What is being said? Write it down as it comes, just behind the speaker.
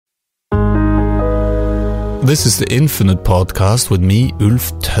This is the Infinite Podcast with me,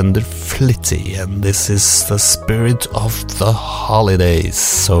 Ulf Tønder Flitty, and this is the spirit of the holidays.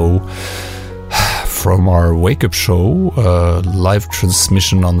 So, from our wake-up show, live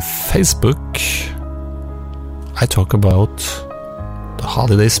transmission on Facebook, I talk about the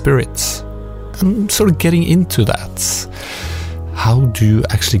holiday spirits. I'm sort of getting into that. How do you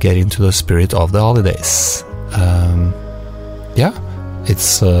actually get into the spirit of the holidays? Yeah,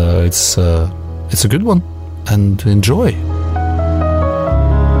 it's a good one. And enjoy.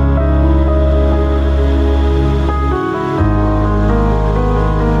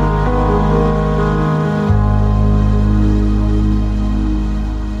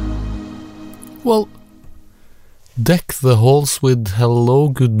 Well, deck the halls with hello,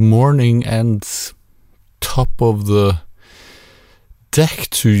 good morning, and top of the deck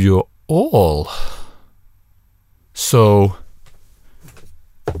to you all. So,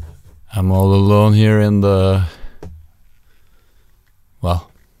 I'm all alone here in the, well,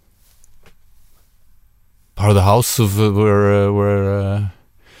 part of the house of where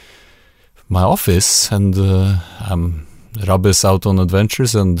my office, and Rabbe's out on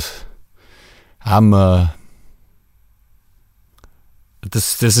adventures, and I'm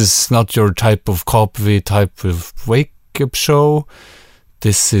this is not your type of coffee type of wake up show.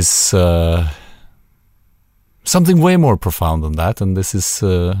 This is something way more profound than that, and this is.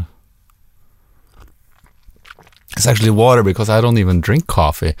 It's actually water because I don't even drink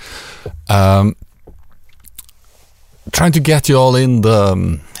coffee. Trying to get you all in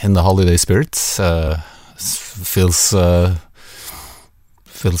the holiday spirits feels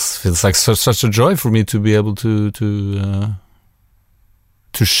like such a joy for me to be able to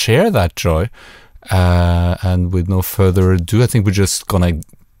share that joy. And with no further ado, I think we're just gonna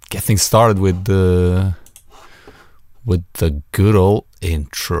get things started with the good old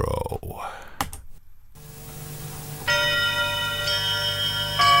intro.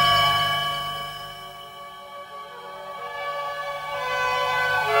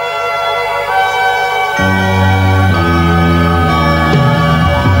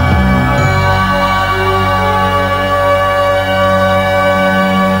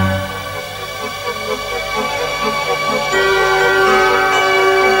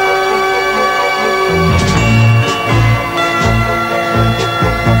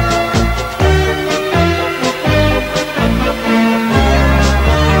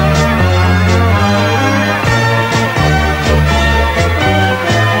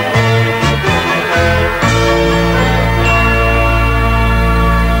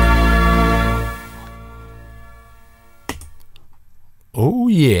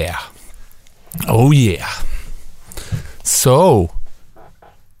 Oh yeah. So,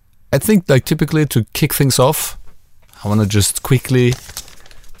 I think like typically to kick things off, I want to just quickly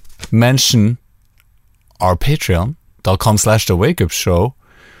mention our Patreon.com/The Wake Up Show,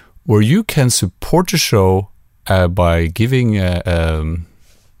 where you can support the show by giving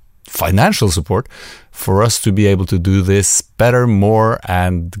financial support for us to be able to do this better, more,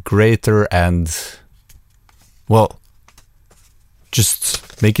 and greater, and, well, just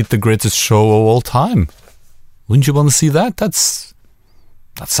make it the greatest show of all time. Wouldn't you want to see that? That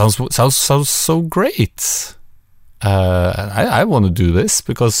sounds so great. I want to do this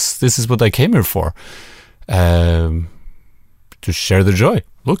because this is what I came here for. To share the joy.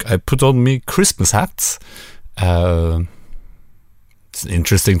 Look, I put on me Christmas hats. It's an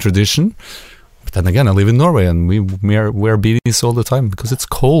interesting tradition. But then again, I live in Norway and we wear beanies all the time because it's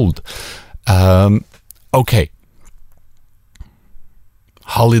cold. Okay.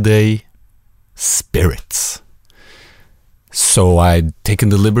 Holiday spirits. So I'd taken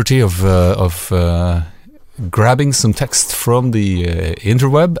the liberty of grabbing some text from the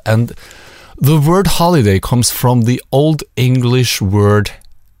interweb, and the word holiday comes from the Old English word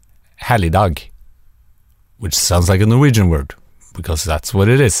helligdag, which sounds like a Norwegian word, because that's what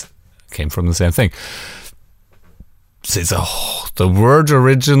it is. It came from the same thing. So the word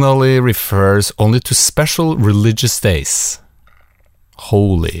originally refers only to special religious days.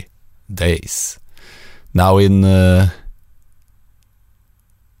 Holy days. Now in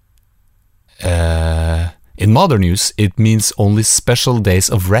modern use, it means only special days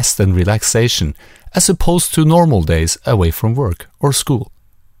of rest and relaxation, as opposed to normal days away from work or school.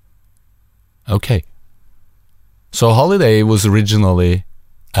 Okay. So holiday was originally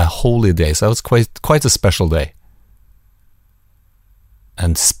a holy day, so that was quite a special day.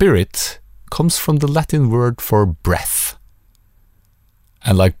 And spirit comes from the Latin word for breath.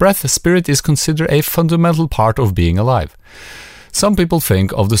 And like breath, spirit is considered a fundamental part of being alive. Some people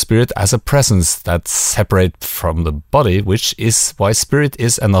think of the spirit as a presence that's separate from the body, which is why spirit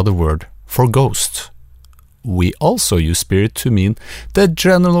is another word for ghost. we also use spirit to mean the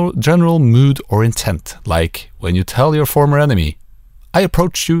general mood or intent, like when you tell your former enemy, I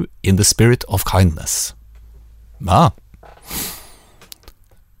approach you in the spirit of kindness.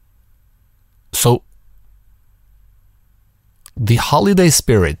 So, the holiday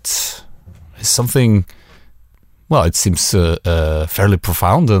spirit is something, well, it seems fairly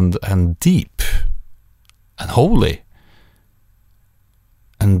profound and deep and holy.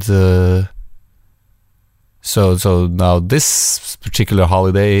 And so now this particular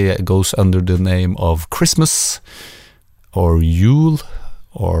holiday goes under the name of Christmas or Yule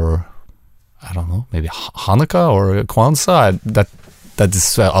or, I don't know, maybe Hanukkah or Kwanzaa. That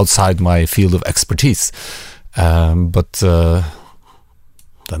is outside my field of expertise. But then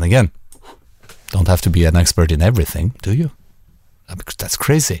again, don't have to be an expert in everything, do you? That's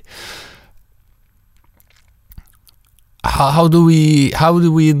crazy. How do we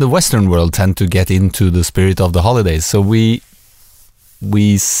in the Western world tend to get into the spirit of the holidays? So we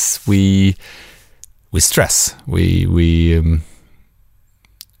stress. We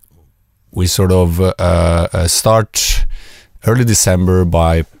sort of start early December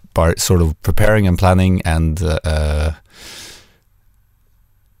by sort of preparing and planning and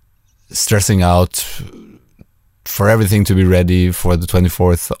stressing out for everything to be ready for the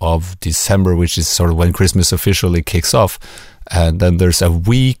 24th of December, which is sort of when Christmas officially kicks off. And then there's a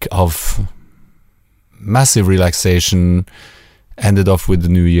week of massive relaxation, ended off with the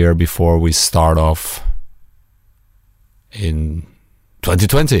new year before we start off in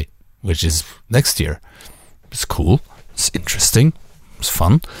 2020, which is next year. It's cool. It's interesting. It's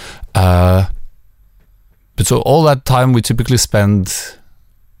fun. But so all that time we typically spend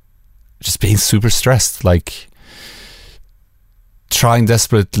just being super stressed, like trying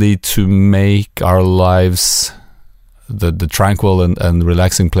desperately to make our lives the tranquil and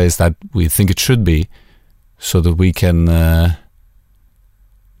relaxing place that we think it should be, so that we can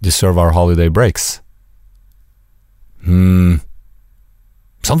deserve our holiday breaks. Something's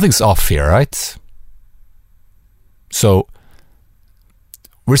off here, right? So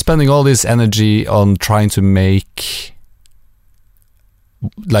we're spending all this energy on trying to make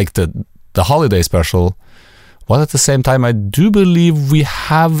like the holiday special, while at the same time I do believe we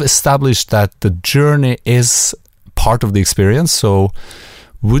have established that the journey is part of the experience. So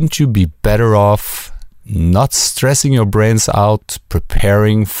wouldn't you be better off not stressing your brains out,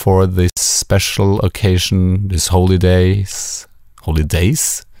 preparing for this special occasion, this holidays,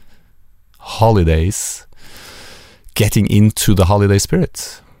 getting into the holiday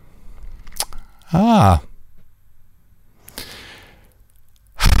spirit?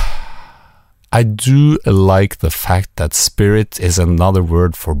 I do like the fact that spirit is another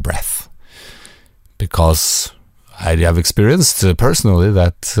word for breath, because I have experienced personally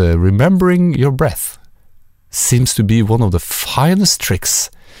that remembering your breath seems to be one of the finest tricks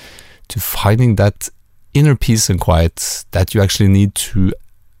to finding that inner peace and quiet that you actually need to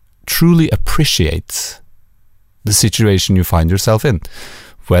truly appreciate the situation you find yourself in.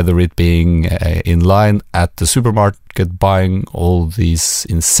 Whether it being in line at the supermarket buying all these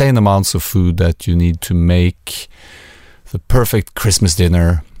insane amounts of food that you need to make the perfect Christmas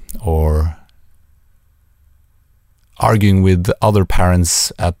dinner, or arguing with other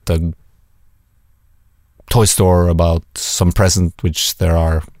parents at the toy store about some present which there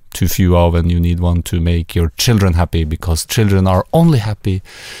are too few of and you need one to make your children happy, because children are only happy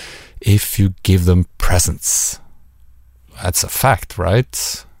if you give them presents. That's a fact,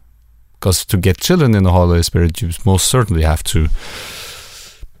 right? Because to get children in the holiday spirit, you most certainly have to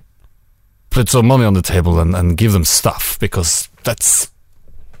put some money on the table and give them stuff, because that's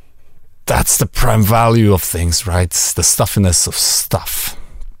the prime value of things, right? It's the stuffiness of stuff.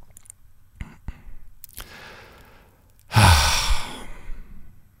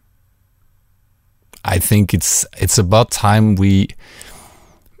 I think it's about time we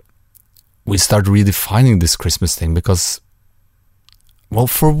start redefining this Christmas thing, because, well,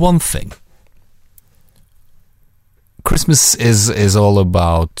 for one thing, Christmas is all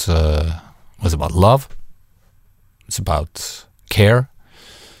about it's about love, it's about care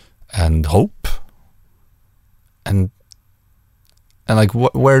and hope, and like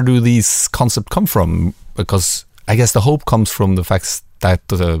where do these concepts come from? Because I guess the hope comes from the fact that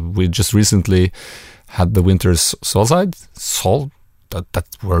we just recently had the winter solstice. That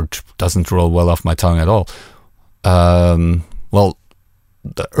word doesn't roll well off my tongue at all. Well,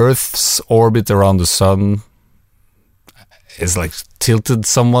 the Earth's orbit around the sun is like tilted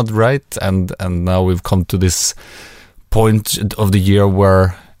somewhat, right? And now we've come to this point of the year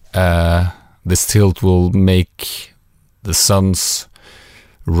where this tilt will make the sun's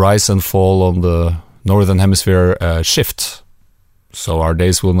rise and fall on the northern hemisphere shift. So our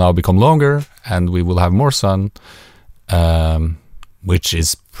days will now become longer and we will have more sun, which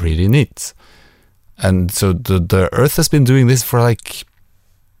is pretty neat. And so the Earth has been doing this for like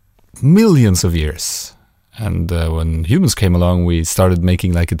millions of years. And when humans came along, we started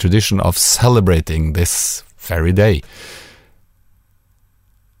making like a tradition of celebrating this very day.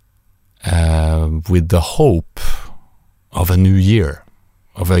 With the hope of a new year,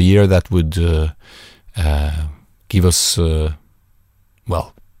 of a year that would give us,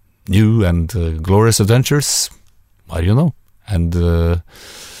 new and glorious adventures. I don't know. And,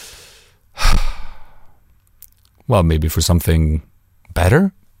 maybe for something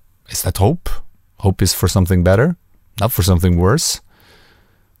better. Is that hope? Hope is for something better, not for something worse.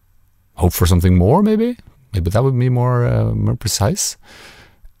 Hope for something more, maybe. Maybe that would be more precise.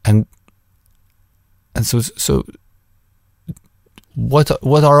 And so, what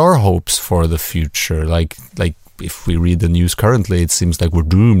are our hopes for the future? Like if we read the news currently, it seems like we're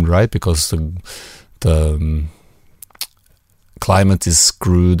doomed, right? Because the climate is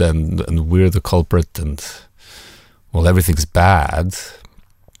screwed and we're the culprit, and everything's bad.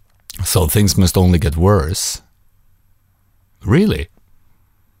 So things must only get worse. Really?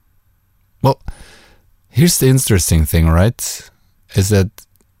 Well, here's the interesting thing, right? Is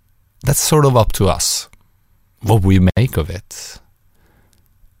that's sort of up to us, what we make of it.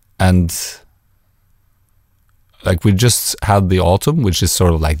 And like we just had the autumn, which is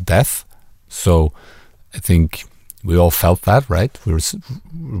sort of like death. So I think we all felt that, right? Where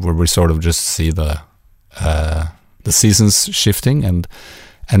we sort of just see the seasons shifting, and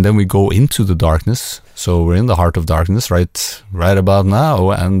then we go into the darkness. So we're in the heart of darkness right about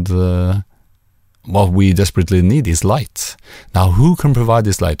now, and what we desperately need is light. Now, who can provide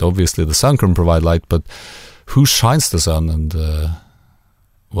this light? Obviously, the sun can provide light, but who shines the sun? And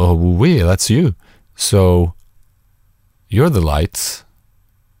that's you. So you're the light.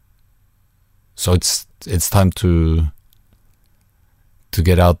 So it's time to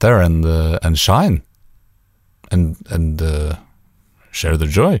get out there and shine, and share the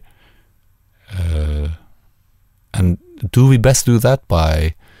joy. And do we best do that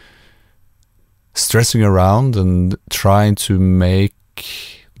by stressing around and trying to make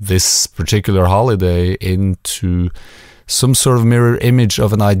this particular holiday into some sort of mirror image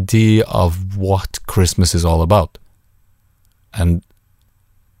of an idea of what Christmas is all about? And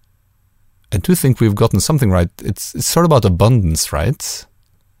I do think we've gotten something right. It's sort of about abundance, right?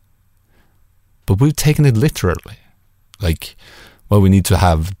 But we've taken it literally. Like, we need to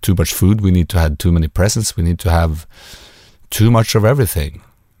have too much food, we need to have too many presents, we need to have too much of everything.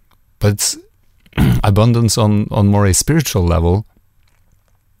 But it's abundance on more a spiritual level,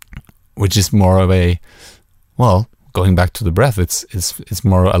 which is more of a, going back to the breath, it's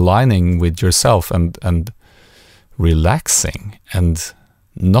more aligning with yourself and relaxing and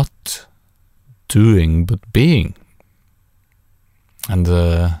not doing but being. And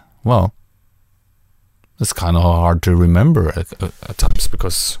it's kind of hard to remember at times,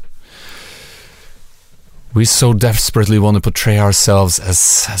 because we so desperately want to portray ourselves as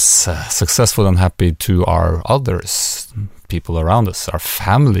successful and happy to our others, people around us, our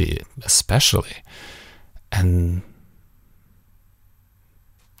family especially. And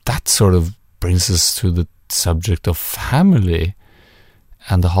that sort of brings us to the subject of family.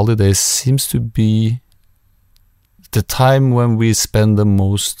 And the holidays seems to be the time when we spend the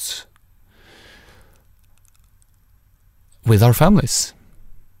most with our families.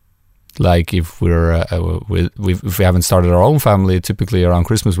 Like if if we haven't started our own family, typically around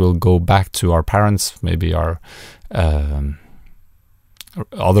Christmas we'll go back to our parents, maybe our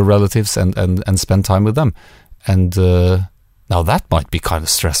other relatives, and spend time with them. And now that might be kind of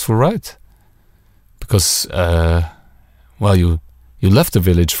stressful, right? Because you left the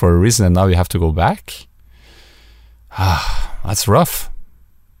village for a reason, and now you have to go back. That's rough.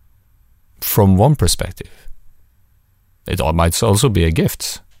 From one perspective, it might also be a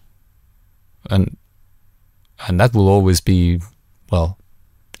gift. And that will always be,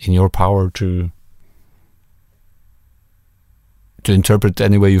 in your power to interpret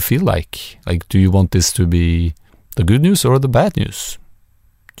any way you feel like. Like, do you want this to be the good news or the bad news?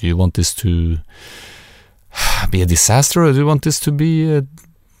 Do you want this to be a disaster, or do you want this to be a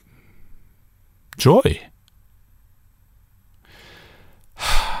joy?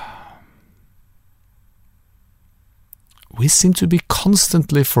 We seem to be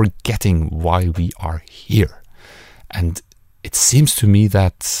constantly forgetting why we are here. And it seems to me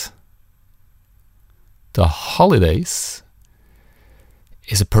that the holidays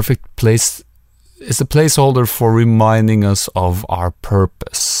is a perfect place, is a placeholder for reminding us of our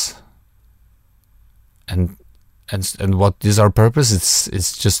purpose. and what is our purpose?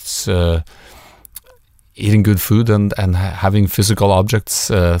 It's just eating good food and having physical objects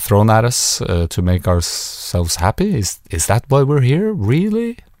thrown at us to make ourselves happy. Is that why we're here?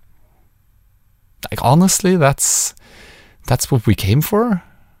 Really? Like, honestly, that's what we came for.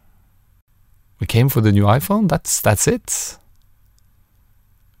 We came for the new iPhone. That's it.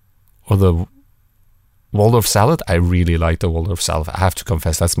 Or the Waldorf salad. I really like the Waldorf salad. I have to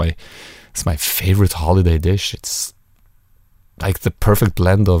confess, it's my favorite holiday dish. It's like the perfect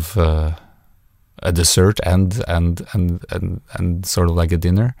blend of a dessert and sort of like a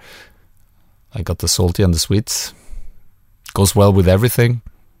dinner. I got the salty and the sweet. Goes well with everything.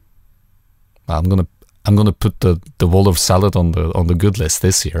 I'm gonna put the Waldorf salad on the good list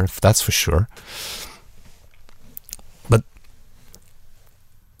this year, that's for sure. But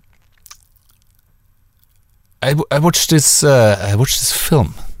I watched this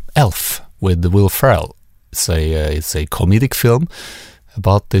film, Elf, with Will Ferrell. It's a comedic film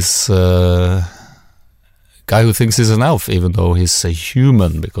about this guy who thinks he's an elf, even though he's a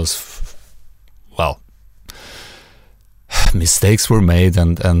human, because, well, mistakes were made,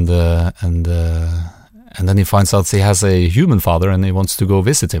 and then he finds out he has a human father, and he wants to go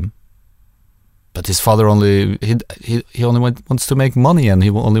visit him. But his father only wants to make money, and he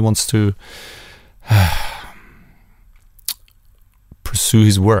only wants to pursue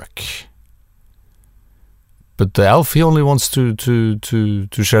his work. But the elf, he only wants to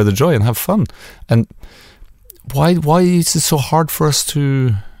share the joy and have fun. And why is it so hard for us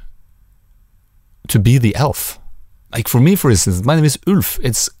to be the elf? Like, for me, for instance, my name is Ulf.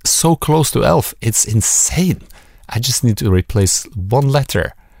 It's so close to elf. It's insane. I just need to replace one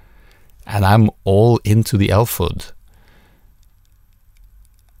letter, and I'm all into the elfhood.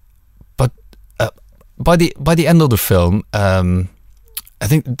 But by the end of the film, I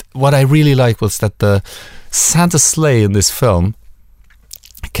think what I really liked was that the Santa sleigh in this film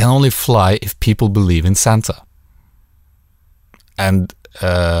can only fly if people believe in Santa. And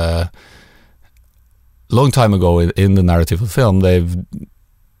long time ago in the narrative of the film, they've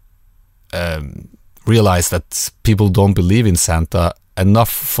realized that people don't believe in Santa enough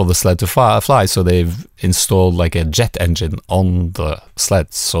for the sled to fly, so they've installed like a jet engine on the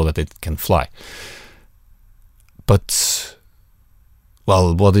sled so that it can fly. But,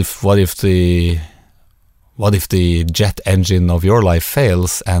 well, what if the jet engine of your life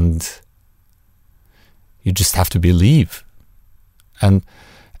fails and you just have to believe? And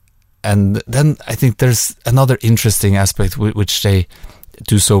then I think there's another interesting aspect which they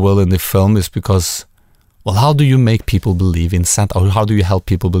do so well in the film, is because, well, how do you make people believe in Santa? Or how do you help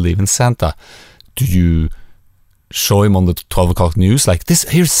people believe in Santa? Do you show him on the 12 o'clock news, like,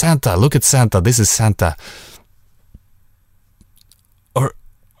 here's Santa, look at Santa, this is Santa?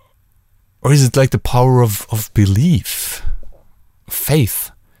 Or is it like the power of belief,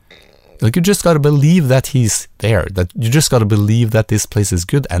 faith? Like, you just got to believe that he's there, that you just got to believe that this place is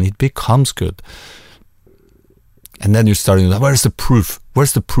good, and it becomes good. And then you're starting, where's the proof?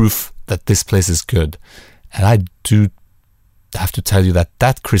 Where's the proof that this place is good? And I do have to tell you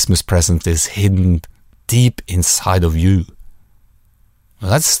that Christmas present is hidden deep inside of you.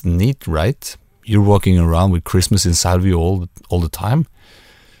 Well, that's neat, right? You're walking around with Christmas inside of you all the time.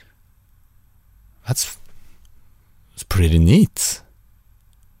 It's pretty neat.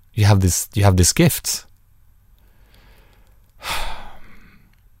 You have this gift.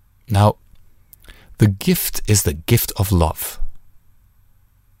 Now, the gift is the gift of love.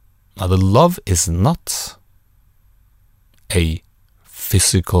 Now, the love is not a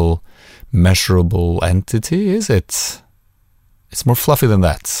physical, measurable entity, is it? It's more fluffy than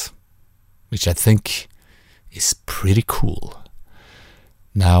that, which I think is pretty cool.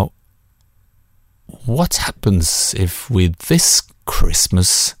 Now, what happens if with this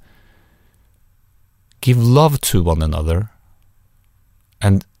Christmas give love to one another?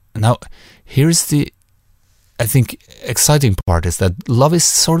 And now here's the, I think, exciting part, is that love is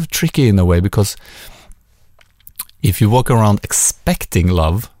sort of tricky in a way, because if you walk around expecting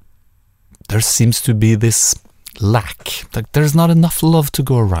love, there seems to be this lack. Like, there's not enough love to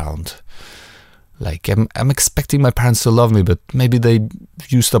go around. Like, I'm expecting my parents to love me, but maybe they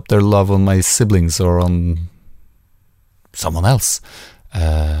used up their love on my siblings or on someone else,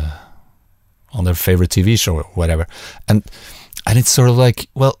 on their favorite TV show or whatever. And it's sort of like,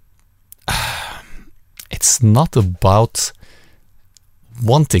 well, it's not about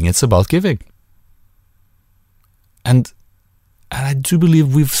wanting, it's about giving. And I do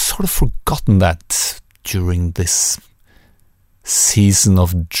believe we've sort of forgotten that during this season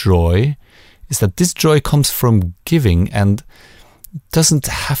of joy, is that this joy comes from giving and doesn't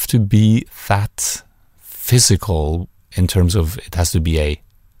have to be that physical in terms of it has to be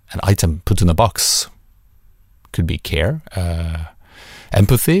an item put in a box. Could be care,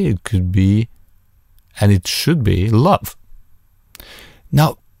 empathy, it could be, and it should be, love.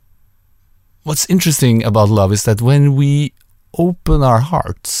 Now, what's interesting about love is that when we open our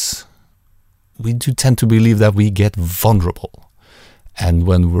hearts, we do tend to believe that we get vulnerable. And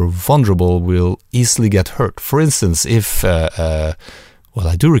when we're vulnerable, we'll easily get hurt. For instance, if, I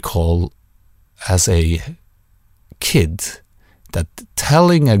do recall as a kid that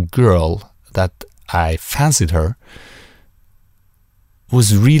telling a girl that I fancied her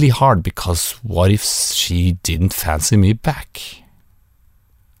was really hard, because what if she didn't fancy me back?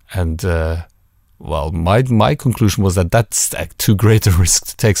 And, my conclusion was that that's too great a risk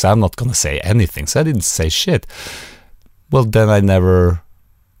to take, so I'm not going to say anything. So I didn't say shit. Well, then I never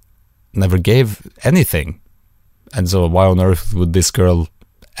gave anything. And so why on earth would this girl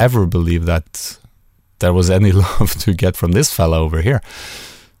ever believe that there was any love to get from this fella over here?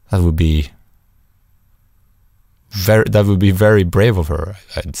 That would be very brave of her,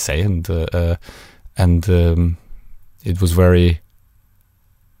 I'd say, and it was very.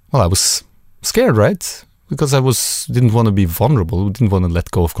 Well, I was scared, right? Because I didn't want to be vulnerable, didn't want to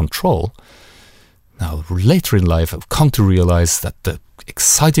let go of control. Now, later in life, I've come to realize that the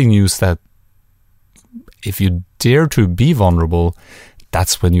exciting news that if you dare to be vulnerable,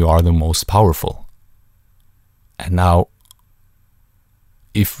 that's when you are the most powerful. And now,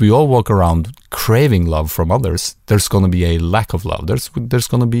 if we all walk around craving love from others, there's going to be a lack of love. There's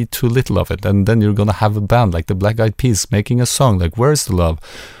going to be too little of it. And then you're going to have a band like the Black Eyed Peas making a song like, where's the love?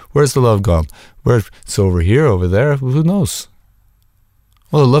 Where's the love gone? It's over here, over there, who knows?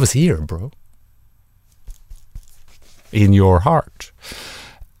 Well, the love is here, bro. In your heart.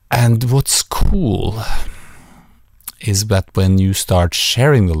 And what's cool is that when you start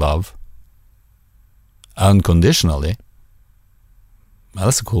sharing the love unconditionally, well,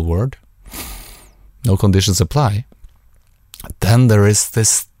 that's a cool word. No conditions apply. Then there is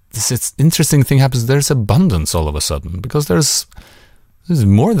this interesting thing happens. There's abundance all of a sudden, because there's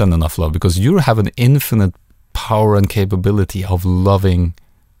more than enough love, because you have an infinite power and capability of loving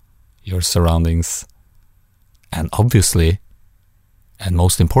your surroundings, and obviously, and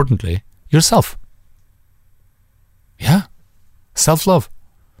most importantly, yourself. Yeah, self-love.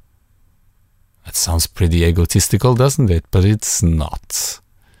 That sounds pretty egotistical, doesn't it? But it's not.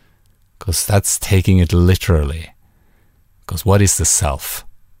 Because that's taking it literally. Because what is the self?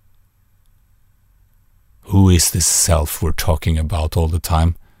 Who is this self we're talking about all the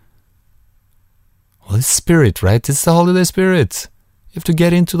time? Well, it's spirit, right? It's the holiday spirit. You have to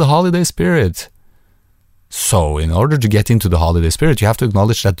get into the holiday spirit. So, in order to get into the holiday spirit, you have to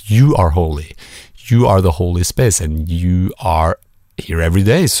acknowledge that you are holy. You are the holy space, and you are here every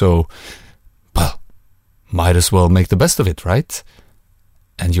day. So, well, might as well make the best of it, right?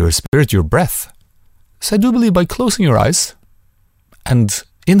 And your spirit, your breath. So I do believe by closing your eyes and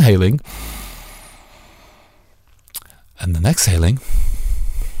inhaling, and then exhaling,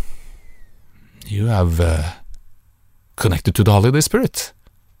 you have connected to the holiday spirit,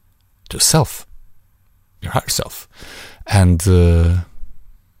 to self, your higher self. And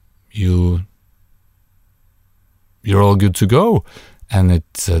you're all good to go. And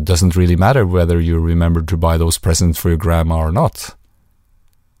it doesn't really matter whether you remember to buy those presents for your grandma or not.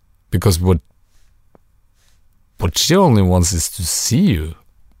 Because what she only wants is to see you,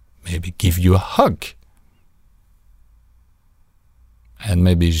 maybe give you a hug. And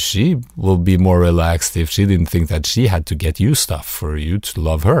maybe she will be more relaxed if she didn't think that she had to get you stuff for you to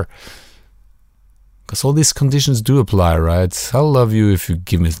love her. Because all these conditions do apply, right? I'll love you if you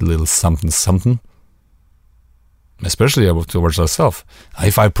give me a little something, something. Especially towards ourselves.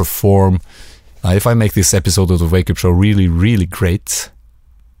 If I perform, if I make this episode of the Wake Up Show really, really great,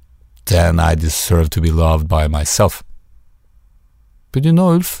 then I deserve to be loved by myself. But you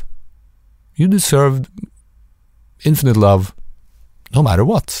know, Ulf, you deserve infinite love no matter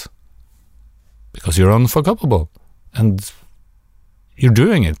what. Because you're unfuckable. And you're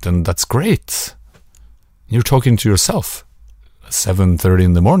doing it, and that's great. You're talking to yourself at 7:30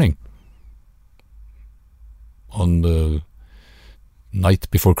 in the morning. On the night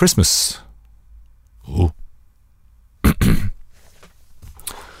before Christmas. Ooh.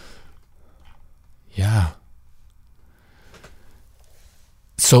 Yeah.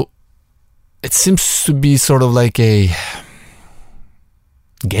 So, it seems to be sort of like a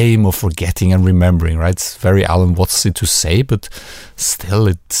game of forgetting and remembering, right? It's very Alan Wattsy to say, but still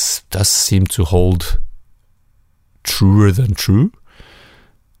it does seem to hold truer than true.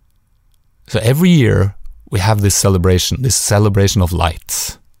 So every year we have this celebration of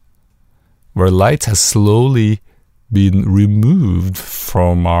light. where light has slowly been removed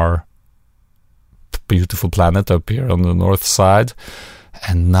from our beautiful planet up here on the north side,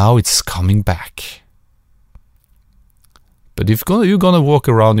 and now it's coming back. But if you're gonna walk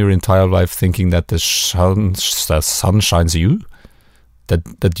around your entire life thinking that the sun shines you,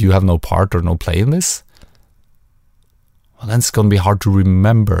 that you have no part or no play in this, well, then it's gonna be hard to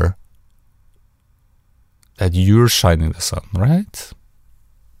remember that you're shining the sun, right?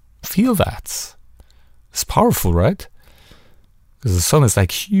 Feel that. It's powerful, right? Because the sun is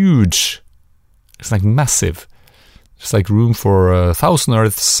like huge. It's like massive. It's like room for 1,000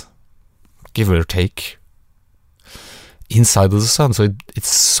 Earths, give or take, inside of the sun. So it's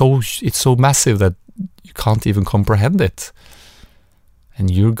so massive that you can't even comprehend it. And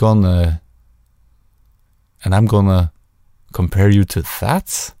I'm gonna compare you to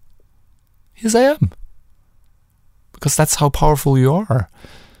that? Yes, I am. Because that's how powerful you are.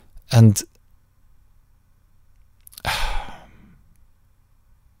 And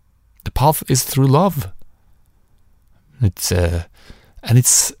the path is through love. It's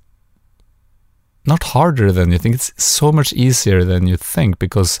not harder than you think. It's so much easier than you think,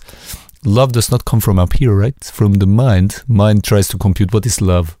 because love does not come from up here, right? From the mind. Mind tries to compute what is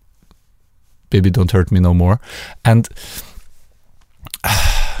love. Baby, don't hurt me no more. And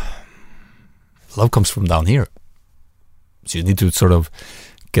love comes from down here. So you need to sort of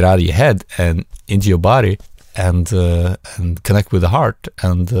get out of your head and into your body and connect with the heart.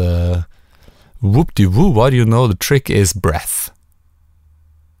 And whoop-de-woo, what do you know? The trick is breath.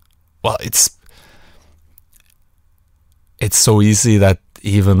 Well, it's so easy that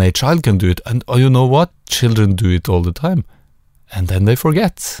even a child can do it. And you know what? Children do it all the time. And then they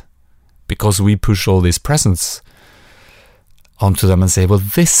forget. Because we push all these presents onto them and say, well,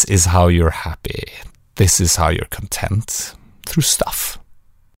 this is how you're happy. This is how you're content. Through stuff.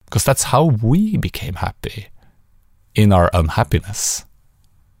 Because that's how we became happy. In our unhappiness.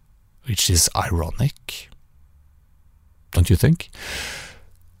 Which is ironic. Don't you think?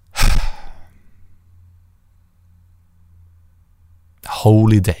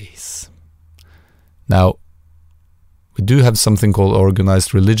 Holy days. Now, we do have something called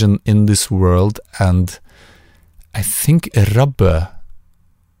organized religion in this world, and I think Rabbe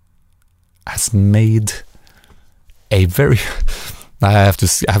has made a very... I have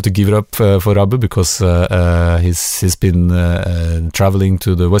to give it up for Rabbe, because he's been traveling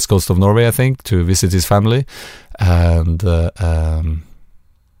to the west coast of Norway, I think, to visit his family, and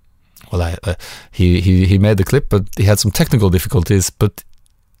he made the clip, but he had some technical difficulties. But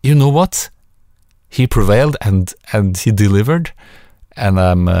you know what? He prevailed and he delivered, and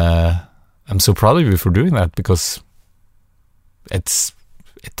I'm so proud of you for doing that, because it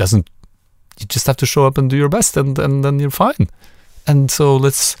doesn't. You just have to show up and do your best, and then you're fine. And so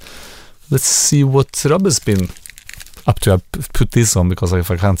let's see what Rabbe's been up to. I put this on because if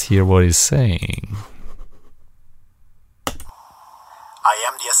I can't hear what he's saying. I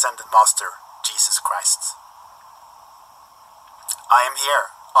am the Ascended Master, Jesus Christ. I am here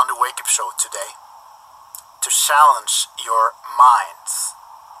on the Wake Up Show today to challenge your minds.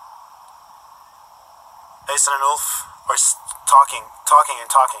 Øystein and Ulf are talking,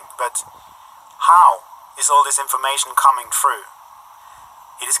 but how is all this information coming through?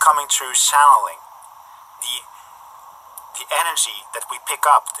 It is coming through channeling. The energy that we pick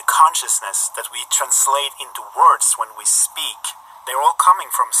up, the consciousness that we translate into words when we speak, they're all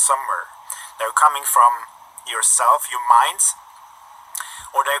coming from somewhere. They're coming from yourself, your mind,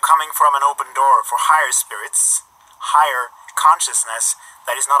 or they're coming from an open door for higher spirits, higher consciousness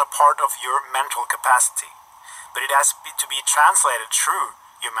that is not a part of your mental capacity. But it has to be translated through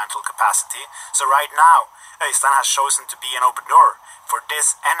your mental capacity. So right now, Øystein has chosen to be an open door for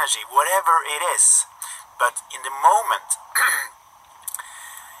this energy, whatever it is. But in the moment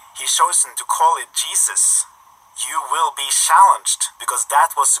he's chosen to call it Jesus, you will be challenged, because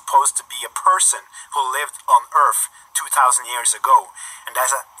that was supposed to be a person who lived on earth 2,000 years ago, and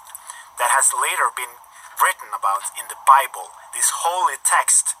that has later been written about in the Bible, this holy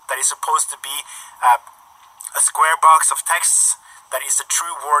text that is supposed to be a square box of texts that is the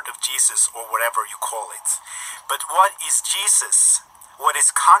true word of Jesus, or whatever you call it. But what is Jesus? What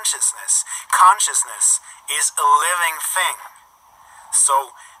is consciousness? Consciousness is a living thing.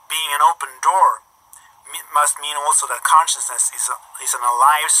 So being an open door must mean also that consciousness is an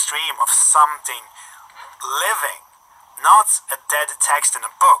alive stream of something living, not a dead text in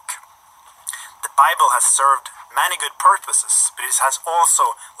a book. The Bible has served many good purposes, but it has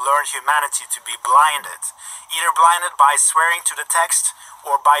also learned humanity to be blinded, either blinded by swearing to the text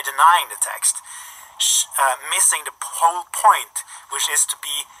or by denying the text, missing the whole point, which is to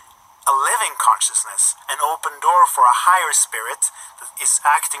be a living consciousness, an open door for a higher spirit that is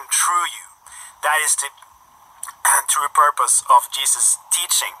acting through you. That is the true purpose of Jesus'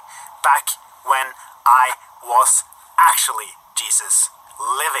 teaching back when I was actually Jesus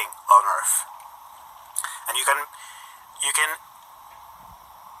living on earth. And you can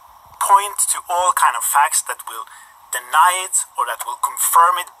point to all kind of facts that will deny it or that will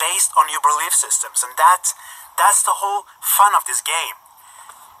confirm it based on your belief systems, and that's the whole fun of this game,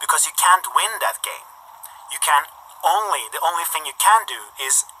 because you can't win that game. The only thing you can do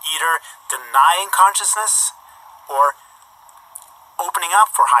is either denying consciousness or opening up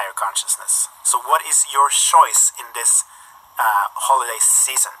for higher consciousness. So what is your choice in this holiday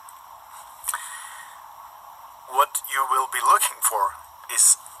season? What you will be looking for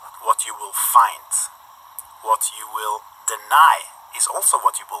is what you will find. What you will deny is also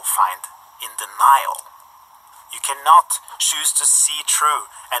what you will find in denial. You cannot choose to see through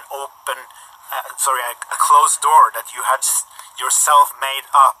an a closed door that you have yourself made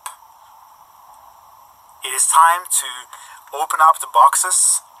up. It is time to open up the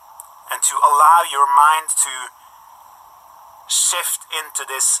boxes and to allow your mind to shift into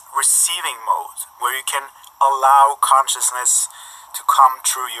this receiving mode where you can allow consciousness to come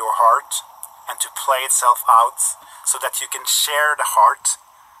through your heart and to play itself out so that you can share the heart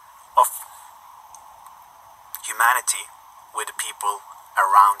of humanity with the people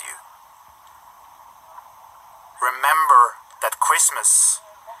around you. Remember that Christmas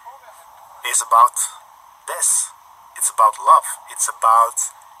is about this. It's about love. It's about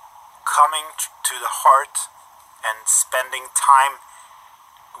coming to the heart and spending time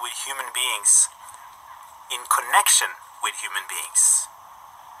with human beings, in connection with human beings,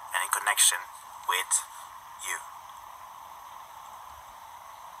 and in connection with you.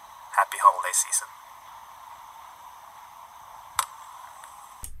 Happy holiday season.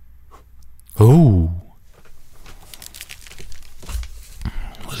 Oh.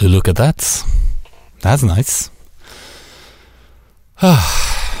 Will you look at that? That's nice.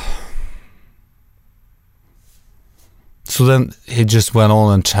 So then he just went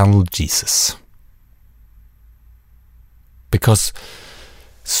on and channeled Jesus. Because,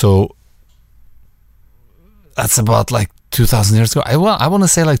 so, that's about like 2,000 years ago. I want to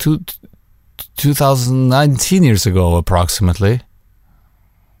say like 2019 years ago, approximately.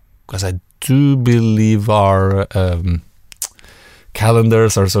 Because I do believe our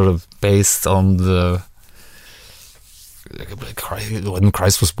calendars are sort of based on when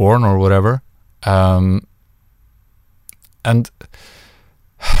Christ was born or whatever. And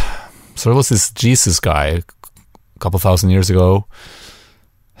so there was this Jesus guy a couple thousand years ago.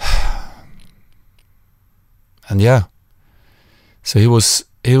 And yeah. So he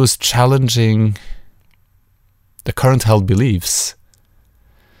was challenging the current held beliefs.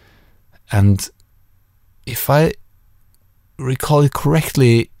 And if I recall it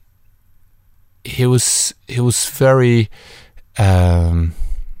correctly, he was very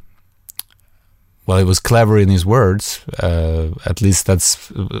he was clever in his words. At least that's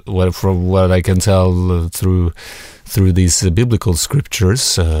from what I can tell through these biblical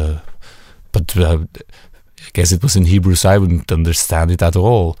scriptures. But I guess it was in Hebrew, so I wouldn't understand it at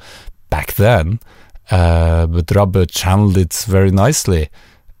all back then. But Rabbe channeled it very nicely,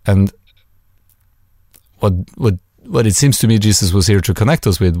 and what it seems to me Jesus was here to connect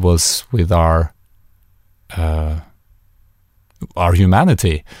us with was with our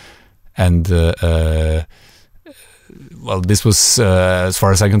humanity. And this was, as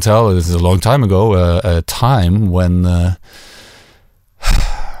far as I can tell, this is a long time ago, a time when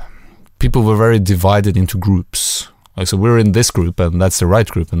people were very divided into groups. Like, so we're in this group, and that's the right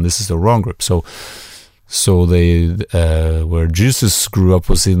group, and this is the wrong group. So they, where Jesus grew up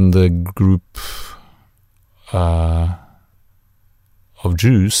was in the group of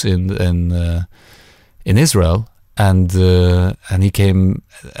Jews in Israel. And he came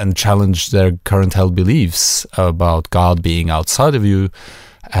and challenged their current held beliefs about God being outside of you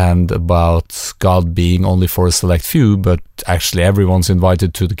and about God being only for a select few, but actually everyone's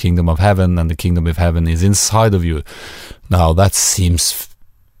invited to the kingdom of heaven, and the kingdom of heaven is inside of you. Now that seems,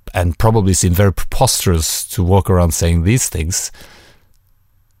 and probably seemed, very preposterous to walk around saying these things,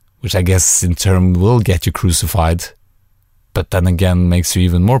 which I guess in turn will get you crucified, but then again makes you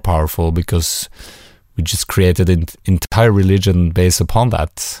even more powerful, because we just created an entire religion based upon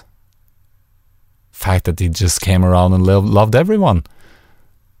that fact that he just came around and loved everyone.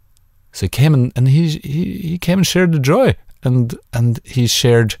 So he came and he came and shared the joy, and he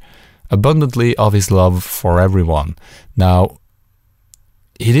shared abundantly of his love for everyone. Now,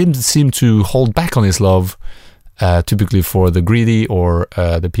 he didn't seem to hold back on his love typically for the greedy or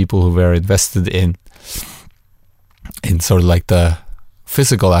the people who were invested in sort of like the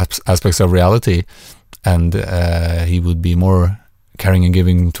physical aspects of reality, and he would be more caring and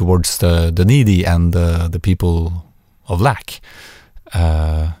giving towards the needy and the people of lack,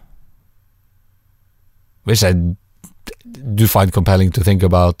 which I do find compelling to think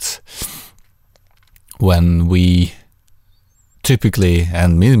about when we typically,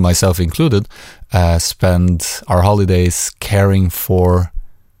 and me myself included, spend our holidays caring for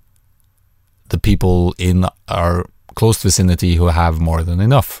the people in our close vicinity who have more than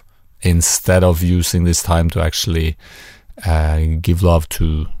enough, instead of using this time to actually give love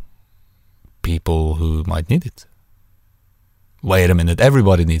to people who might need it. Wait a minute,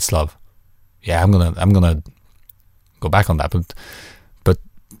 everybody needs love. Yeah, I'm gonna go back on that, but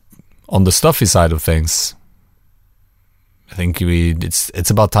on the stuffy side of things, I think it's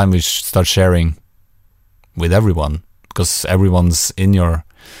about time we start sharing with everyone, because everyone's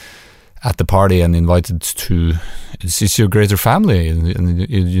at the party and invited to. It's your greater family, and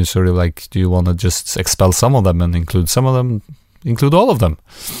you sort of like, do you want to just expel some of them and include some of them, include all of them?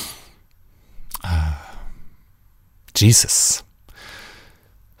 Jesus.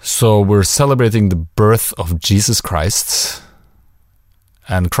 So we're celebrating the birth of Jesus Christ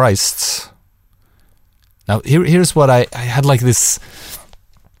and Christ. Now here's what I had like this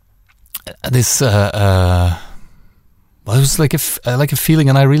well, it was like a feeling,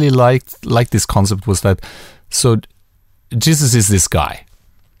 and I really liked this concept, was that, so Jesus is this guy,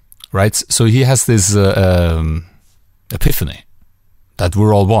 right? So he has this epiphany that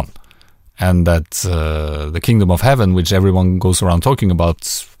we're all one, and that the kingdom of heaven, which everyone goes around talking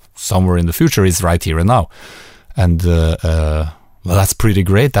about somewhere in the future, is right here and now. And well, that's pretty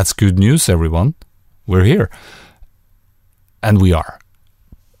great. That's good news, everyone. We're here, and we are.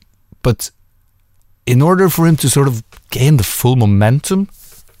 But in order for him to sort of gain the full momentum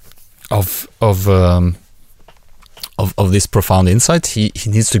of this profound insight, he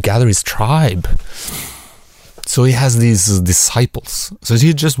needs to gather his tribe. So he has these disciples. So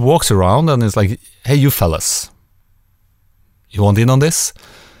he just walks around and is like, "Hey, you fellas, you want in on this?"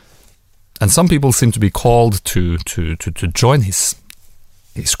 And some people seem to be called to join his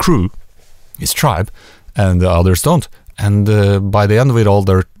crew, his tribe, and others don't. And by the end of it all,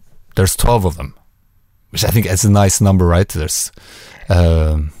 there's 12 of them, which I think is a nice number, right? There's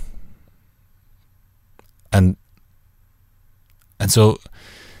and so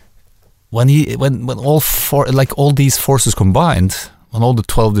when all these forces combined, when all the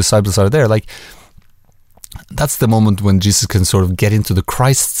 12 disciples are there, like, that's the moment when Jesus can sort of get into the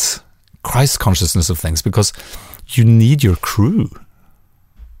Christ consciousness of things, because you need your crew.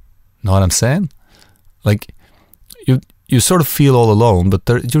 Know what I'm saying? Like, you sort of feel all alone, but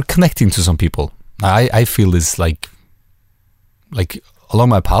you're connecting to some people. I feel this like along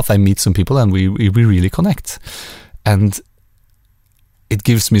my path, I meet some people and we really connect, and it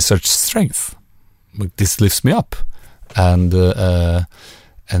gives me such strength. Like, this lifts me up, and I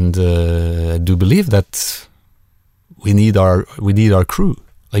do believe that we need our crew.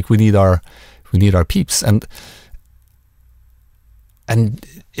 Like, we need our peeps, and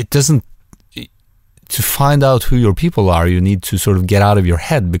it doesn't. To find out who your people are, you need to sort of get out of your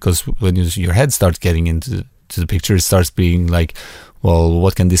head, because when your head starts getting into the picture, it starts being like, well,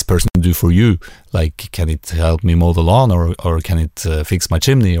 what can this person do for you? Like, can it help me mow the lawn, or can it fix my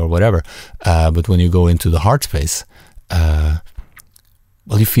chimney, or whatever? But when you go into the heart space, well,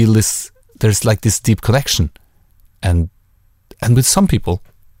 you feel this. There's like this deep connection, and with some people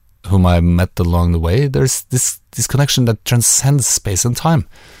whom I met along the way, there's this connection that transcends space and time,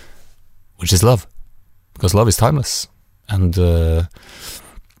 which is love. Because love is timeless, and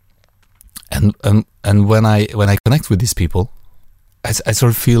when I connect with these people, I sort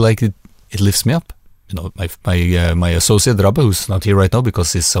of feel like it lifts me up. You know, my associate Rabbe, who's not here right now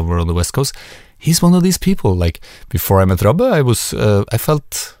because he's somewhere on the West Coast, he's one of these people. Like, before I met Rabbe, I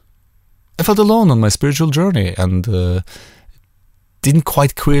felt alone on my spiritual journey, and didn't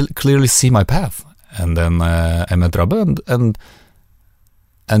quite clearly see my path. And then I met Rabbe, and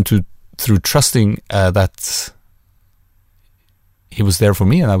through trusting that he was there for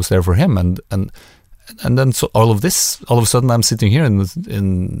me and I was there for him, and then so all of a sudden I'm sitting here in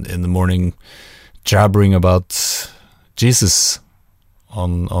the morning jabbering about Jesus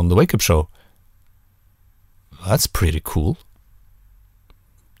on the Wake Up Show. That's pretty cool.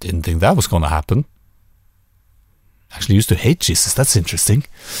 Didn't think that was going to happen. Actually used to hate Jesus. That's interesting.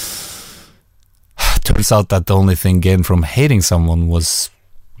 Turns out that the only thing gained from hating someone was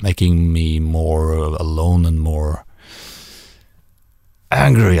making me more alone and more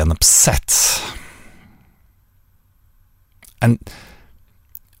angry and upset. And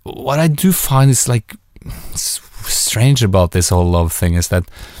what I do find is like strange about this whole love thing is that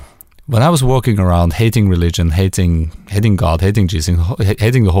when I was walking around hating religion, hating God, hating Jesus,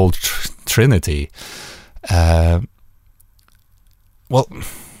 hating the whole Trinity, well,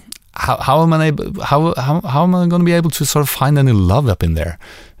 how am I able? How am I going to be able to sort of find any love up in there?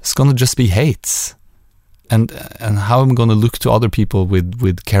 It's going to just be hate, and how am I going to look to other people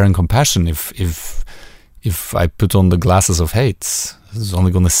with care and compassion if I put on the glasses of hate? It's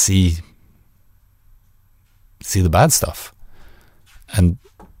only going to see the bad stuff, and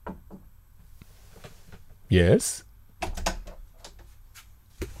yes.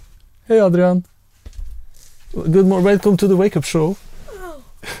 Hey, Adrian. Good morning. Welcome to the Wake Up Show. Oh,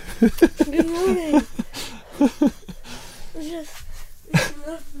 good morning.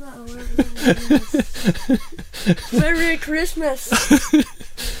 Merry Christmas.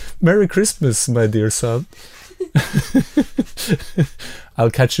 Merry Christmas, my dear son.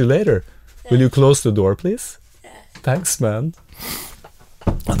 I'll catch you later. Will you close the door, please? Yeah. Thanks, man.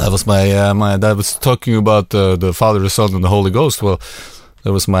 And that was my dad was talking about the Father, the Son, and the Holy Ghost. Well,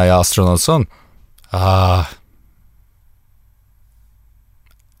 that was my astronaut son.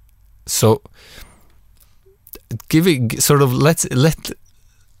 So giving sort of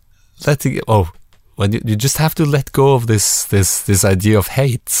when you just have to let go of this idea of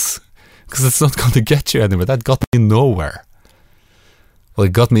hate, because it's not going to get you anywhere. That got me nowhere. Well,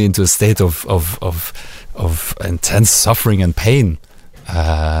 it got me into a state of intense suffering and pain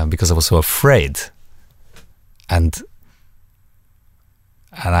because I was so afraid, and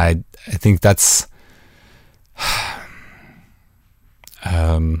I think that's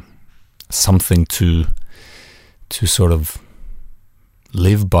something to sort of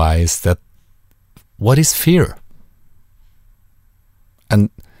live by, is that what is fear? And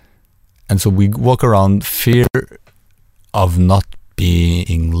so we walk around fear of not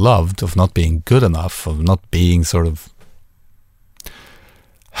being loved, of not being good enough, of not being sort of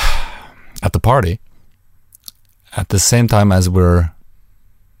at the party, at the same time as we're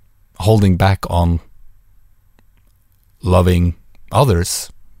holding back on loving others,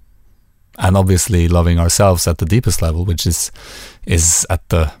 and obviously loving ourselves at the deepest level, which is at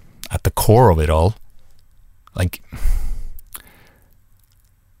the core of it all. Like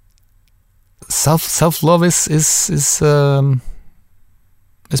self-love is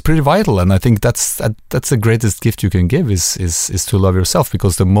pretty vital, and I think that's the greatest gift you can give is to love yourself,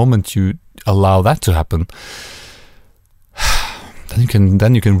 because the moment you allow that to happen,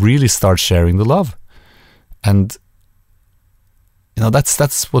 then you can really start sharing the love. And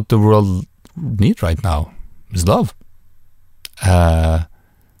that's what the world needs right now, is love.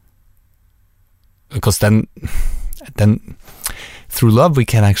 Because then through love we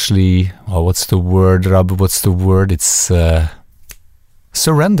can actually, what's the word, Rab? What's the word? It's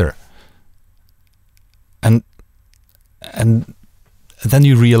surrender. And then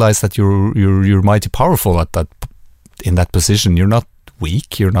you realize that you're mighty powerful in that position. You're not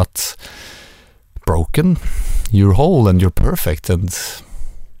weak. You're not broken. You're whole and you're perfect. And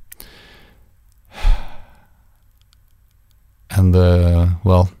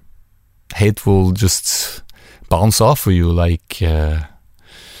hate will just bounce off of you like ping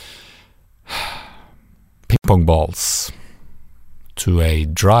pong balls to a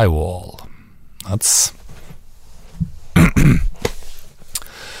drywall. That's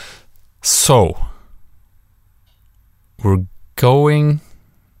so we're going.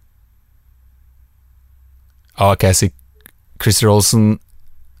 Okay, I see Christer Olsen.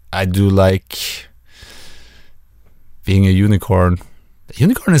 I do like being a unicorn. A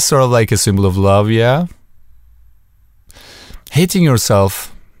unicorn is sort of like a symbol of love, yeah. Hating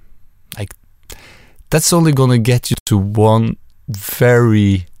yourself, like, that's only gonna get you to one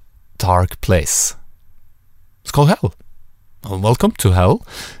very dark place. It's called hell. Well, welcome to hell,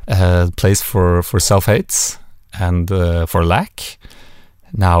 a place for self-hate and for lack.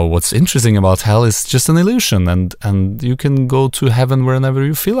 Now, what's interesting about hell is just an illusion, and you can go to heaven whenever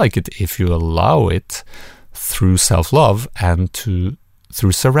you feel like it if you allow it through self-love and through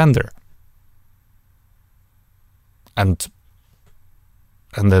surrender. And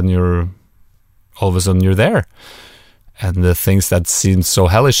then you're all of a sudden you're there, and the things that seem so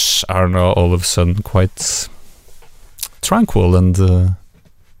hellish are now all of a sudden quite tranquil and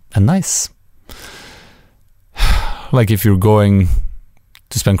nice. Like if you're going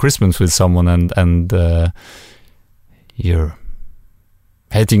to spend Christmas with someone and you're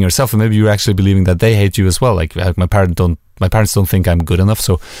hating yourself, and maybe you're actually believing that they hate you as well. Like my parents don't think I'm good enough,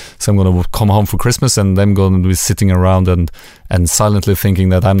 so I'm gonna come home for Christmas and I'm gonna be sitting around and silently thinking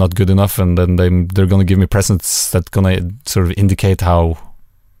that I'm not good enough, and then they're gonna give me presents that gonna sort of indicate how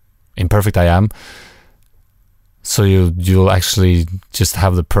imperfect I am. So you'll actually just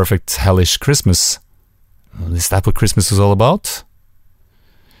have the perfect hellish Christmas. Is that what Christmas is all about?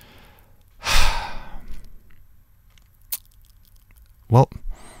 Well,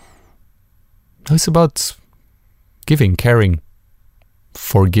 it's about giving, caring,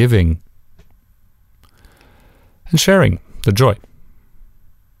 forgiving, and sharing the joy.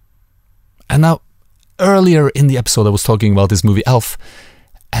 And now, earlier in the episode, I was talking about this movie Elf,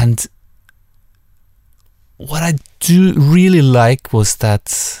 and what I do really like was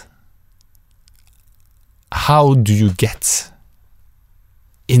that how do you get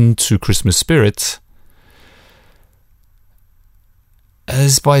into Christmas spirit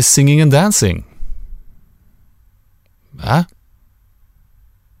is by singing and dancing.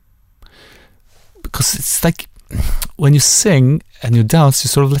 Because it's like when you sing and you dance, you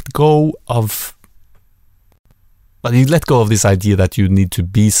sort of let go of this idea that you need to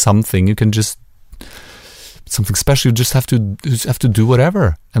be something. You can just something special. You just have to do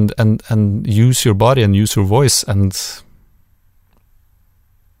whatever and use your body and use your voice and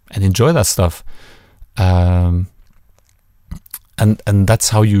enjoy that stuff. And that's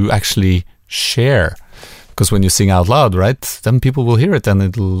how you actually share. Because when you sing out loud, right, then people will hear it,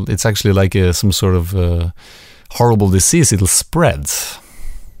 and it's actually like some sort of horrible disease. It'll spread.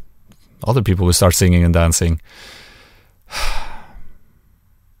 Other people will start singing and dancing.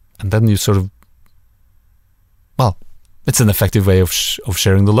 And then you sort of, well, it's an effective way of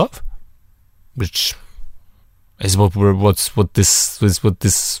sharing the love, which is what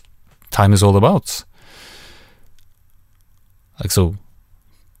this time is all about. Like, so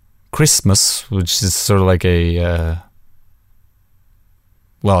Christmas, which is sort of like it's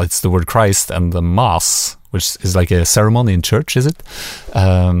the word Christ, and the Mass, which is like a ceremony in church, is it?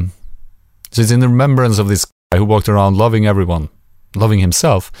 So it's in the remembrance of this guy who walked around loving everyone, loving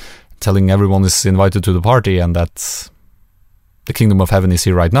himself, telling everyone is invited to the party, and that the kingdom of heaven is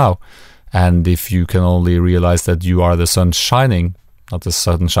here right now. And if you can only realize that you are the sun shining, not the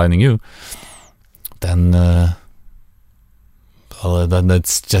sun shining you, then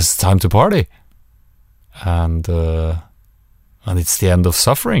it's just time to party, and it's the end of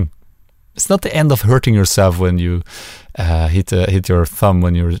suffering. It's not the end of hurting yourself when you hit your thumb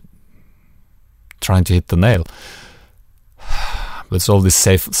when you're trying to hit the nail. But it's all this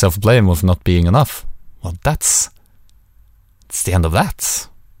self-blame of not being enough. Well, it's the end of that.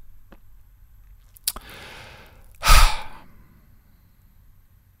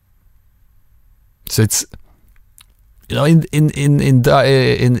 So it's, you know,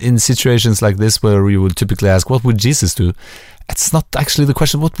 in situations like this where you would typically ask, what would Jesus do? It's not actually the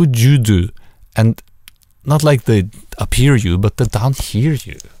question, what would you do? And not like they up hear you, but they down hear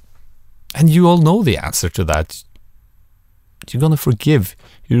you. And you all know the answer to that. You're going to forgive,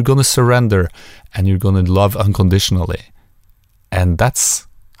 you're going to surrender, and you're going to love unconditionally. And that's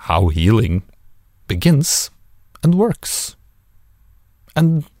how healing begins and works.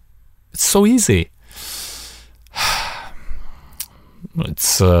 And it's so easy.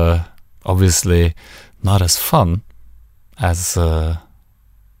 It's obviously not as fun as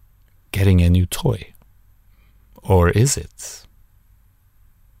getting a new toy. Or is it?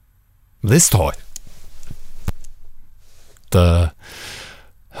 This toy. What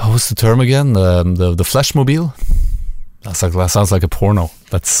was the term again? The Fleshmobile? That sounds like a porno.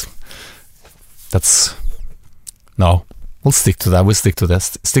 That's no. We'll stick to that. We'll stick to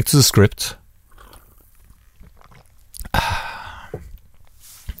this. Stick to the script.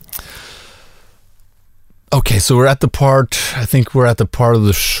 Okay, so I think we're at the part of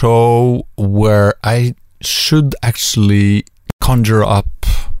the show where I should actually conjure up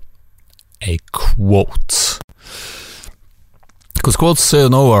a quote. Because quotes,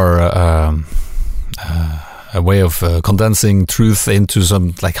 are a way of condensing truth into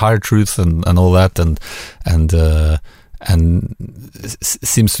some like higher truth and all that, and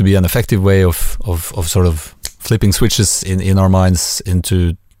seems to be an effective way of sort of flipping switches in our minds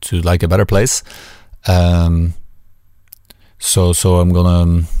into like a better place. So I'm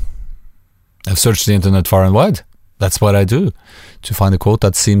gonna I've searched the internet far and wide. That's what I do, to find a quote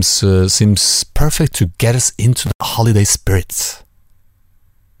that seems perfect to get us into the holiday spirit.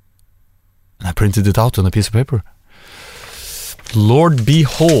 And I printed it out on a piece of paper. Lord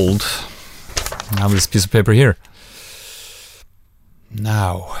behold, I have this piece of paper here.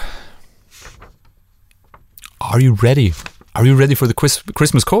 Now, are you ready Are you ready for the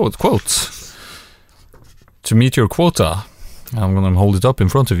Christmas quote? To meet your quota, I'm going to hold it up in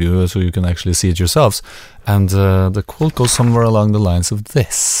front of you so you can actually see it yourselves. And the quote goes somewhere along the lines of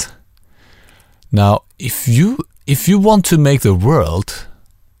this. Now, if you want to make the world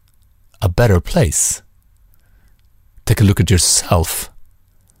a better place, take a look at yourself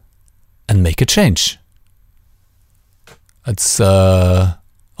and make a change. It's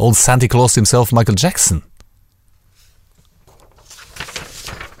old Santa Claus himself, Michael Jackson.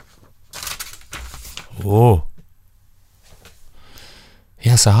 Oh.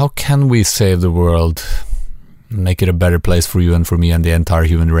 Yeah, so how can we save the world, make it a better place for you and for me and the entire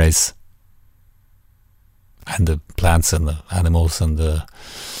human race? And the plants and the animals and the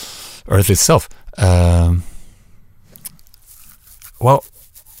earth itself. Well,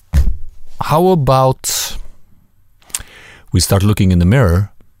 how about we start looking in the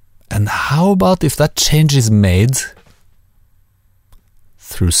mirror, and how about if that change is made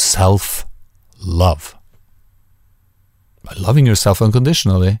through self-love? By loving yourself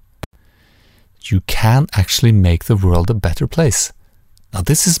unconditionally, you can actually make the world a better place. Now,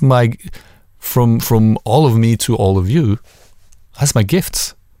 this is my, from all of me to all of you, that's my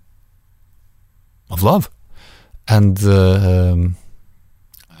gifts of love, and the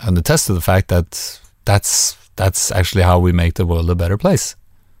test of the fact that that's actually how we make the world a better place.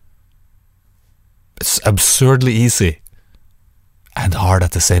 It's absurdly easy and hard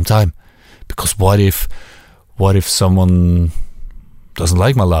at the same time, because what if someone doesn't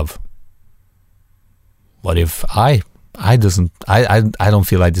like my love? What if I don't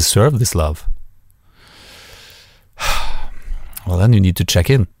feel I deserve this love? Well, then you need to check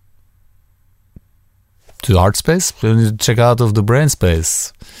in to the heart space. You need to check out of the brain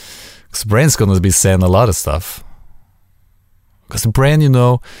space, because the brain's going to be saying a lot of stuff. Because the brain,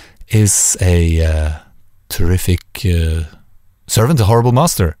 is a terrific servant, a horrible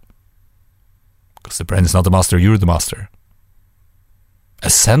master. Because the brain is not the master, you're the master.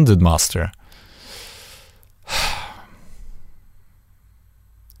 Ascended master.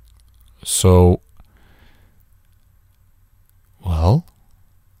 So, well,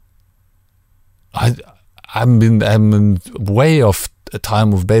 I'm way off a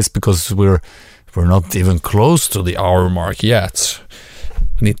time of base, because we're not even close to the hour mark yet.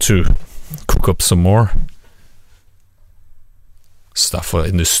 I need to cook up some more stuff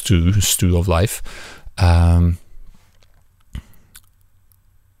in the stew of life.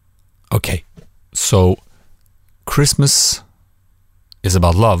 Okay, so Christmas is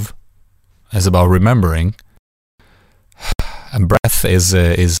about love, is about remembering, and breath is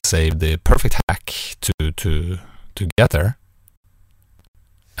the perfect hack to get there.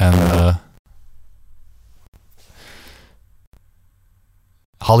 And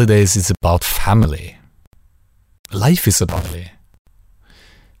holidays is about family. Life is about family.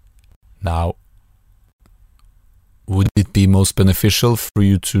 Now, would it be most beneficial for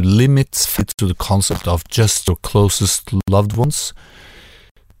you to limit to the concept of just your closest loved ones?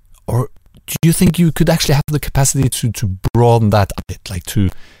 Or do you think you could actually have the capacity to broaden that a bit, like to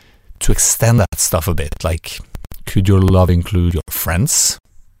extend that stuff a bit? Like, could your love include your friends?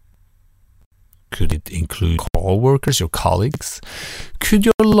 Could it include co-workers, your colleagues? Could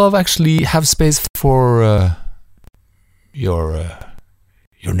your love actually have space for your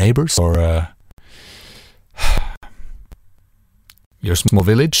neighbors, or your small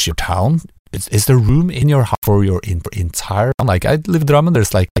village, your town? Is there room in your heart for your entire town? Like, I live in Drammen,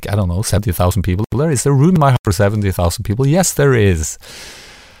 there's like I don't know, 70,000 people there. Is there room in my heart for 70,000 people? Yes, there is.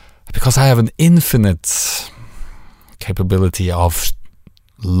 Because I have an infinite capability of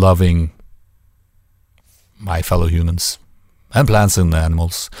loving my fellow humans and plants and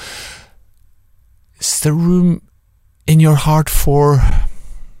animals. Is there room in your heart for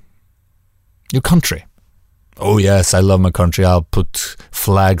your country? Oh yes, I love my country. I'll put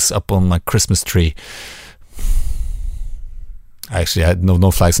flags up on my Christmas tree. Actually, I had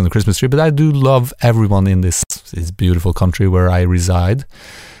no flags on the Christmas tree, but I do love everyone in this beautiful country where I reside.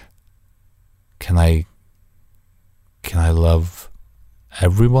 Can I love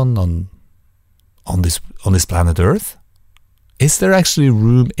everyone on this planet Earth? Is there actually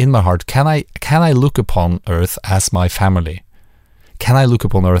room in my heart? Can I look upon Earth as my family? Can I look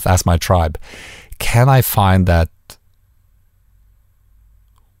upon Earth as my tribe? Can I find that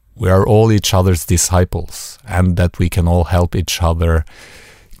we are all each other's disciples, and that we can all help each other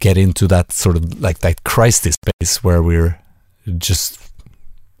get into that sort of like that Christy space where we're just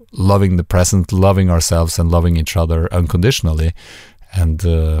loving the present, loving ourselves, and loving each other unconditionally? And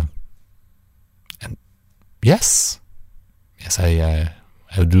yes, I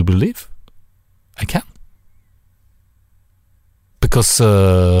do believe I can. because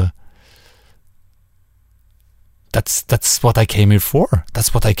that's what I came here for.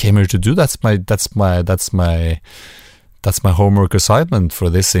 That's what I came here to do. That's my homework assignment for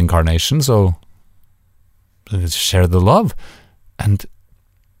this incarnation. So share the love, and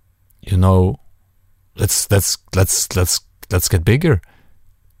let's get bigger.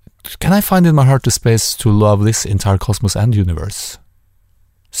 Can I find in my heart the space to love this entire cosmos and universe?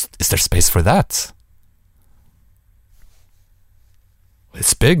 Is there space for that?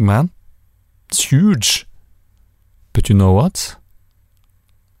 It's big, man. It's huge. But you know what?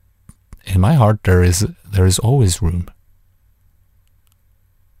 In my heart, there is always room.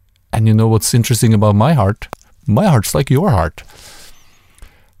 And you know what's interesting about my heart? My heart's like your heart.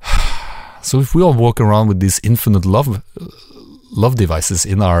 So if we all walk around with these infinite love devices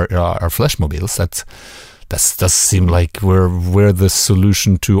in our flesh mobiles, that does seem like we're the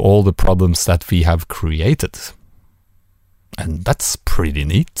solution to all the problems that we have created. And that's pretty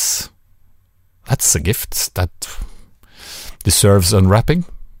neat. That's a gift that deserves unwrapping,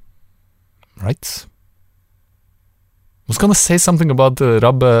 right? I was gonna say something about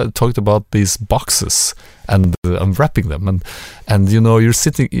Rabbe talked about these boxes and unwrapping them, and you're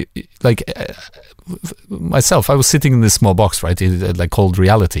sitting like myself. I was sitting in this small box, right, like called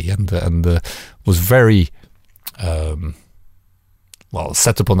reality, and was very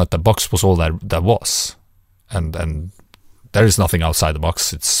set upon that the box was all that was, and there is nothing outside the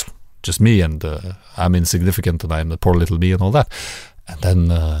box. It's just me, and I'm insignificant, and I'm the poor little me, and all that. And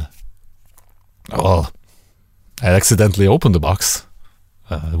then, I accidentally opened the box.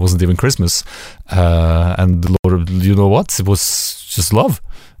 It wasn't even Christmas, and the Lord, you know what? It was just love.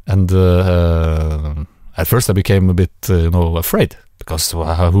 And at first, I became a bit, afraid, because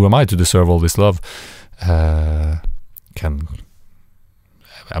who am I to deserve all this love?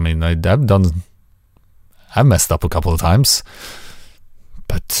 I've messed up a couple of times,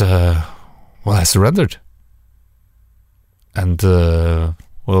 but I surrendered, and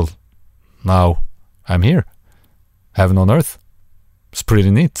now I'm here, heaven on earth. It's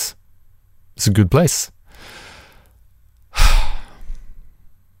pretty neat. It's a good place.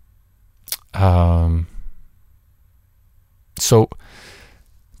 So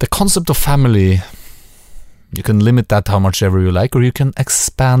the concept of family, you can limit that how much ever you like, or you can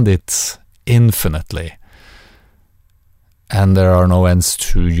expand it infinitely. And there are no ends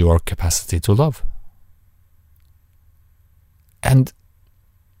to your capacity to love. And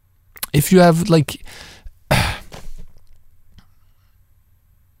if you have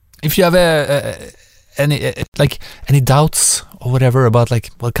any doubts or whatever about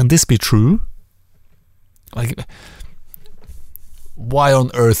can this be true? Why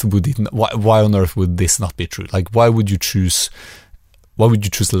on earth would this not be true? Why would you choose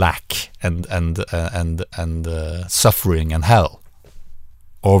lack and suffering and hell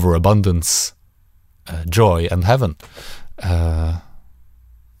over abundance, joy and heaven? You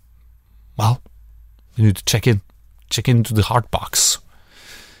need to check into the heart box,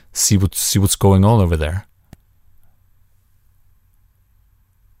 see what's going on over there.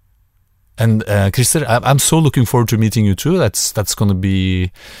 And Christer, I'm so looking forward to meeting you too. That's gonna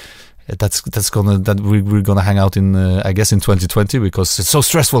be. We're gonna hang out in I guess in 2020, because it's so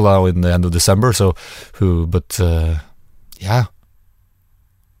stressful now in the end of December.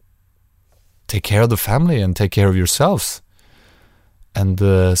 Take care of the family and take care of yourselves, and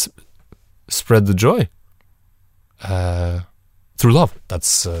spread the joy through love.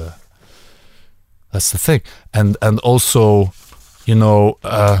 That's the thing. And also,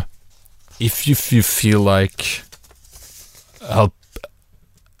 if you feel like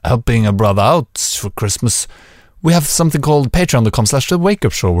helping a brother out for Christmas, we have something called patreon.com/The Wake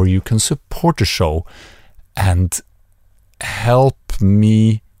Up Show, where you can support the show and help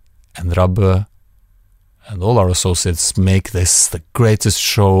me and Rabbe and all our associates make this the greatest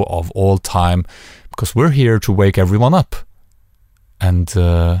show of all time, because we're here to wake everyone up. And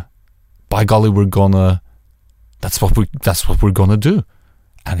by golly, that's what we're gonna do.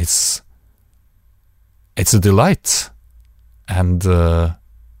 And it's a delight. And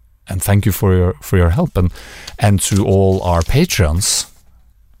thank you for your help, and to all our patrons,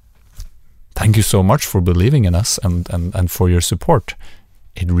 thank you so much for believing in us and for your support.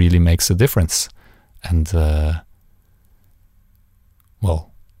 It really makes a difference. And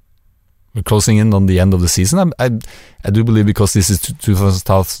we're closing in on the end of the season. I do believe, because this is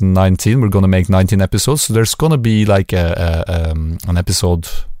 2019, we're going to make 19 episodes. So there's going to be an episode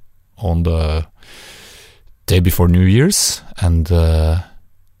on the day before New Year's, and I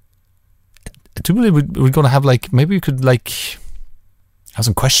do believe we're going to have maybe we could have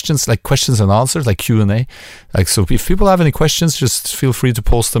some questions, like questions and answers, like Q&A. Like, so if people have any questions, just feel free to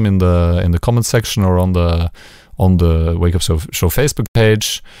post them in the comment section or on the Wake Up Show Facebook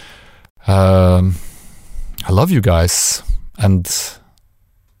page. I love you guys, and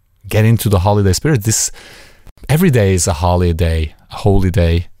get into the holiday spirit. This every day is a holiday, a holy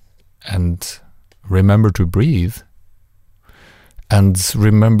day, and remember to breathe. And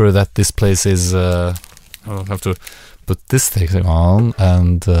remember that this place is. I'll have to put this thing on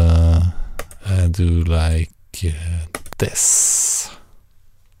and do like this.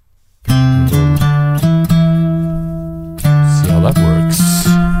 See how that works.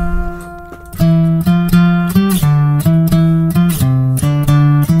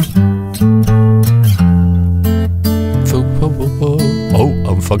 Oh,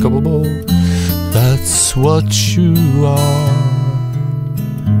 unfuckable. That's what you are.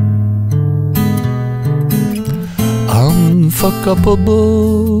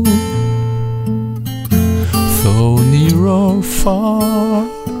 Unfuckable, though near or far.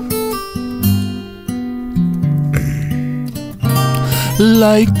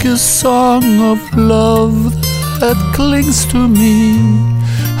 Like a song of love that clings to me.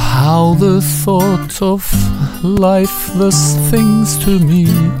 How the thought of life thus things to me.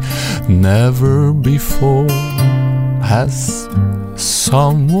 Never before has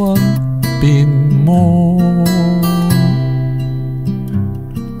someone been more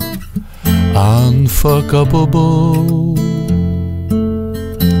unfuckable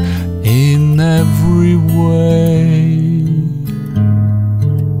in every way,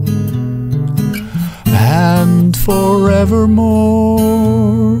 and forevermore.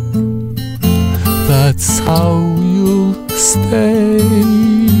 That's how you'll stay.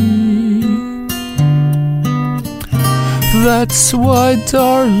 That's why,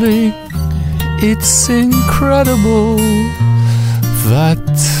 darling, it's incredible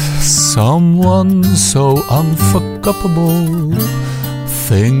that someone so unfuckable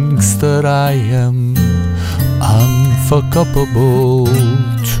thinks that I am unfuckable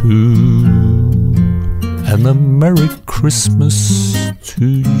too. And a Merry Christmas to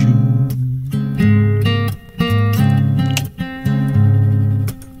you.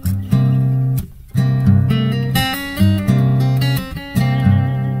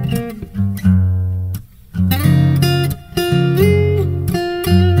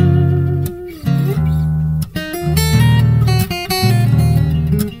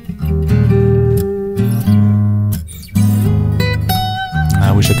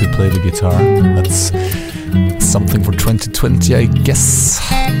 I wish I could play the guitar. That's something for 2020, I guess.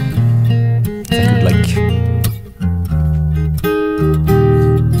 I could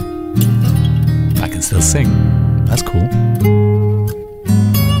I can still sing. That's cool.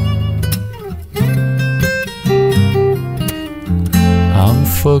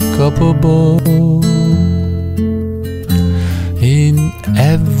 Unfuckable in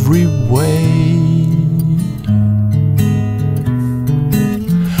every way,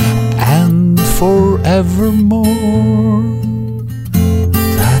 forevermore.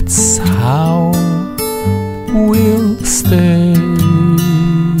 That's how we'll stay.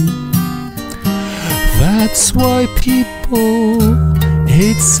 That's why, people,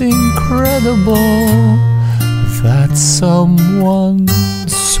 it's incredible that someone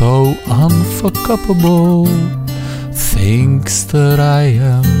so unfuckable thinks that I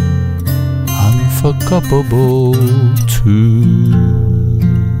am unfuckable too.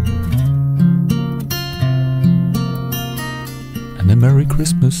 And a Merry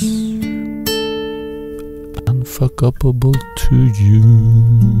Christmas, unfuckable to you.